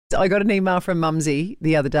I got an email from Mumsy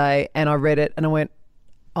the other day and I read it and I went,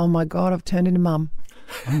 oh my God, I've turned into mum.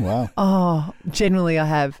 Oh, wow. Oh, generally I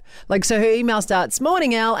have. Like, so her email starts,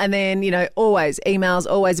 morning, Al, and then, always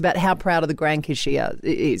about how proud of the grandkids she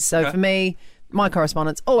is. So for me, my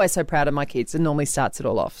correspondence, always so proud of my kids, and normally starts it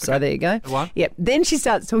all off. So there you go. Go on. Yep. Then she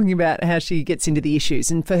starts talking about how she gets into the issues.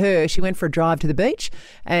 And for her, she went for a drive to the beach,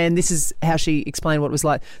 and this is how she explained what it was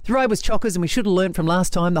like. The road was chockers, and we should have learnt from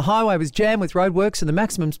last time. The highway was jammed with roadworks, and the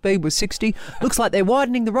maximum speed was 60. Looks like they're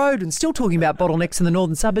widening the road and still talking about bottlenecks in the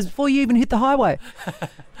northern suburbs before you even hit the highway.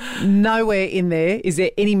 Nowhere in there is there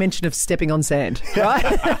any mention of stepping on sand, right?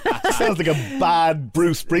 Sounds like a bad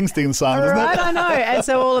Bruce Springsteen song, doesn't Right, it? I know. And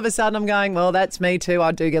so all of a sudden I'm going, well, that's me too.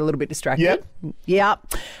 I do get a little bit distracted.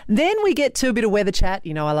 Yep. Then we get to a bit of weather chat.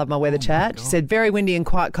 I love my weather chat. She said, very windy and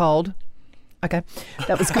quite cold. Okay,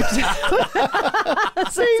 that was good.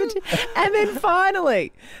 And then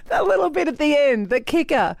finally, that little bit at the end, the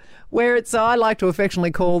kicker, where it's, I like to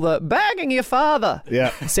affectionately call the bagging your father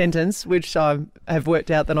sentence, which I have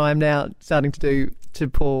worked out that I am now starting to do to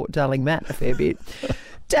poor darling Matt a fair bit.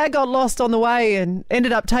 Dad got lost on the way and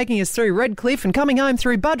ended up taking us through Redcliffe and coming home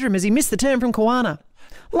through Budrum as he missed the turn from Kawana.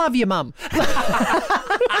 Love you, Mum.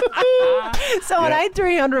 So on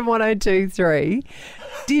 8300 1023,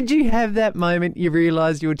 did you have that moment you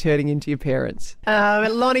realised you were turning into your parents?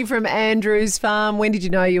 Lonnie from Andrews Farm, when did you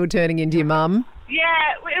know you were turning into your mum? Yeah,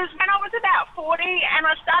 it was when I was about 40 and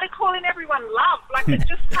I started calling everyone love, like it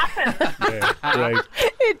just happened. Right.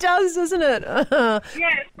 It does, doesn't it? Yeah,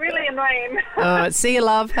 it's really annoying. See you,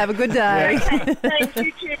 love. Have a good day. Thank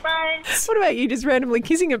you, too. Bye. What about you just randomly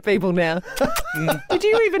kissing at people now? Did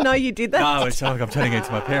you even know you did that? No, it's like I'm turning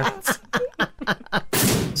into my parents.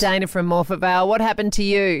 Dana from Morford Vale, what happened to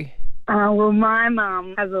you? Well, my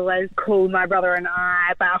mum has always called my brother and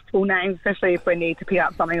I by our full names, especially if we need to pick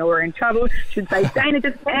up something or we're in trouble. She'd say, Dana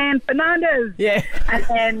Japan Fernandez. Yeah. And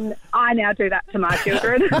then I now do that to my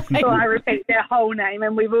children. So I repeat their whole name,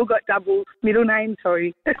 and we've all got double middle names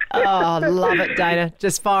too. Oh, love it, Dana.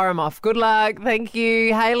 Just fire them off. Good luck. Thank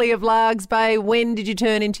you. Hayley of Largs Bay, when did you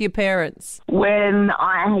turn into your parents? When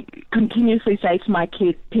I continuously say to my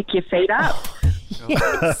kids, pick your feet up.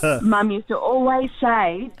 Yes. Mum used to always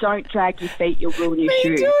say, don't drag your feet, you'll ruin your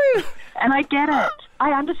shoes. Me too. And I get it.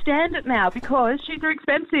 I understand it now because shoes are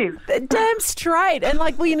expensive. Damn straight. And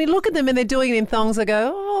when you look at them and they're doing it in thongs, I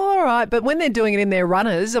go, oh, all right. But when they're doing it in their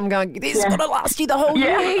runners, I'm going, this is going to last you the whole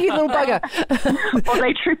year, you little bugger. Or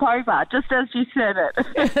they trip over, just as you said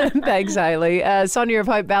it. Thanks, Hayley. Sonia of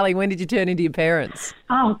Hope Valley, when did you turn into your parents?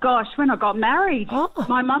 Oh, gosh, when I got married. Oh.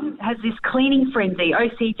 My mum has this cleaning frenzy,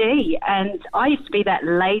 OCD, and I used to be that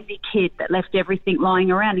lazy kid that left everything lying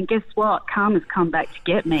around. And guess what? Karma's come back to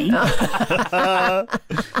get me.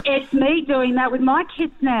 It's me doing that with my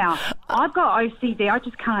kids now. I've got OCD. I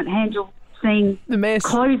just can't handle seeing the mess,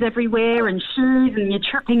 clothes everywhere and shoes, and you're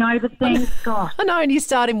tripping over things. Gosh. I know, and you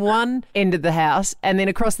start in one end of the house and then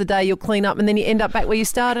across the day you'll clean up and then you end up back where you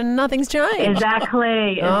started and nothing's changed.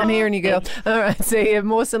 Exactly. Oh, I'm hearing you, girl. All right, see you.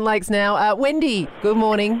 Mawson Lakes now. Wendy, good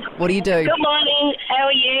morning. What do you do? Good morning. How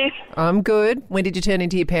are you? I'm good. When did you turn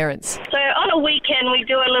into your parents? So on a weekend we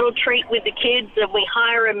do a little treat with the kids and we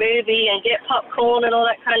hire a movie and get popcorn and all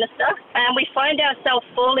that kind of stuff. And we find ourselves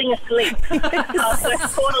falling asleep after a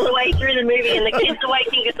quarter of the way through the movie and the kids are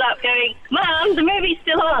waking us up going, Mum, the movie's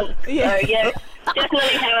still on. Yeah. So, yeah,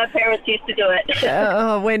 definitely how our parents used to do it.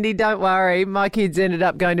 Oh, Wendy, don't worry. My kids ended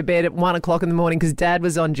up going to bed at 1 o'clock in the morning because Dad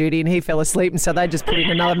was on duty and he fell asleep, and so they just put in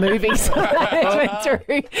another movie. So they went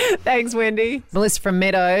through. Thanks, Wendy. Melissa from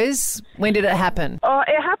Meadows, when did it happen?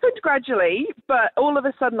 It happened gradually, but all of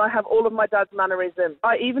a sudden I have all of my dad's mannerisms.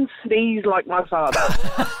 I even sneeze like my father.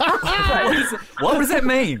 What does that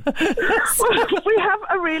mean? We have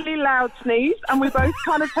a really loud sneeze, and we both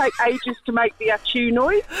kind of take ages to make the achoo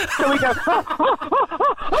noise. So we go, achoo!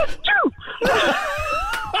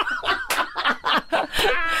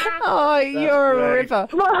 Oh, you're a ripper.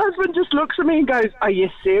 My husband just looks at me and goes, "Are you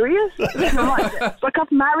serious?" It's like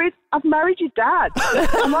I've married your dad.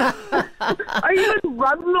 I'm like, I even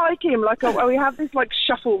run like him. Like we have this like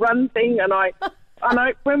shuffle run thing, and I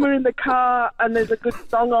when we're in the car and there's a good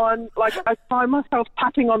song on, like I find myself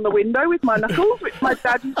tapping on the window with my knuckles, which my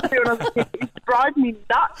dad used to do when I was a kid. It used to drive me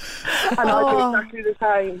nuts, and I do exactly the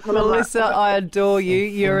same. Melissa, I adore you.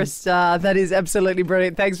 You're a star. That is absolutely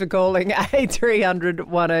brilliant. Thanks for calling.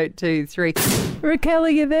 8300 1023. Raquel, are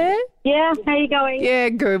you there? Yeah, how you going? Yeah,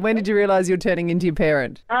 good. When did you realise you were turning into your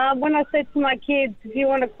parent? When I said to my kids, if you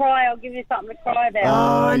want to cry, I'll give you something to cry about.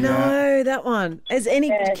 Oh, I know, that one. Has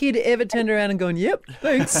any kid ever turned around and gone, yep,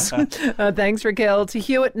 thanks. Thanks, Raquel. To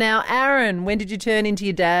Hewitt now. Aaron, when did you turn into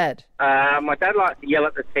your dad? My dad likes to yell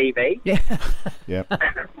at the TV. Yeah. Yep.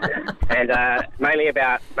 And mainly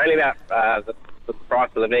about the price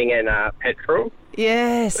of living and petrol.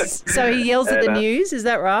 Yes. So he yells at the news, is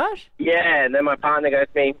that right? Yeah, and then my partner goes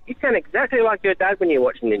to me, you sound exactly like your dad when you're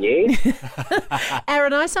watching the news.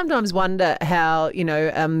 Aaron, I sometimes wonder how,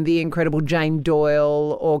 the incredible Jane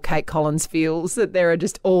Doyle or Kate Collins feels that there are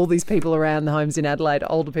just all these people around the homes in Adelaide,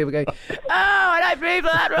 older people going, oh, I don't believe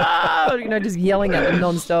that road, just yelling at them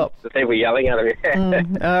non-stop. The people yelling at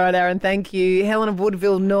them. All right, Aaron, thank you. Helen of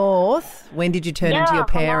Woodville North, when did you turn into your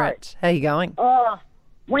parent? How are you going? Oh,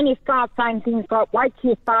 when you start saying things like, wait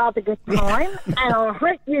till your father gets home, and I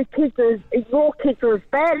hope your kids are as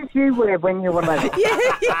bad as you were when you were little.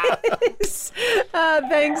 Yes.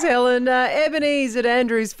 Thanks, Helen. Ebony's at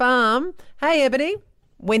Andrew's Farm. Hey, Ebony,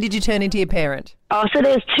 when did you turn into your parent? Oh, so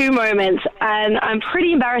there's two moments, and I'm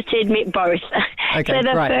pretty embarrassed to admit both. Okay, so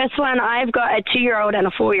the right. first one, I've got a 2-year-old and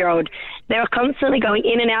a 4-year-old. They were constantly going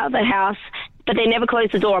in and out of the house, but they never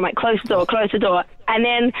closed the door. I'm like, close the door, close the door. And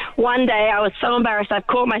then one day I was so embarrassed, I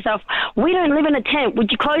caught myself, we don't live in a tent. Would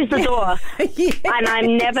you close the door? Yes. And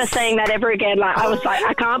I'm never saying that ever again. Like, I was like,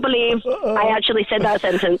 I can't believe I actually said that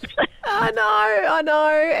sentence. I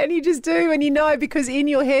know. And you just do. And because in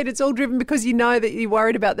your head it's all driven because you know that you're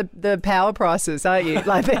worried about the power prices, aren't you?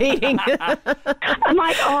 Like the heating. I'm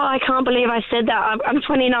like, I can't believe I said that. I'm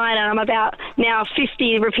 29 and I'm about now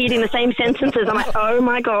 50 repeating the same sentences. I'm like, oh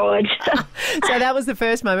my God. So that was the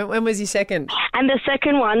first moment. When was your second? And the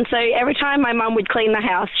second one, so every time my mum would clean the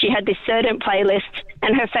house, she had this certain playlist,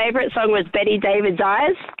 and her favourite song was Betty David's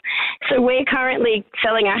Eyes. So we're currently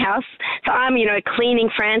selling our house. So I'm,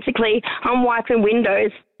 cleaning frantically. I'm wiping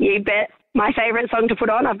windows. You bet. My favourite song to put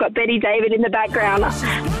on, I've got Betty David in the background.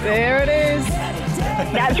 There it is.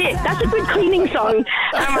 That's it. That's a good cleaning song.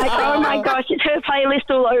 I'm like, oh my gosh, it's her playlist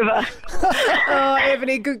all over. Oh,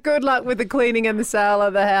 Ebony, good luck with the cleaning and the sale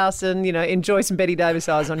of the house, and enjoy some Betty Davis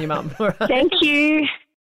Eyes on your mum. Thank you.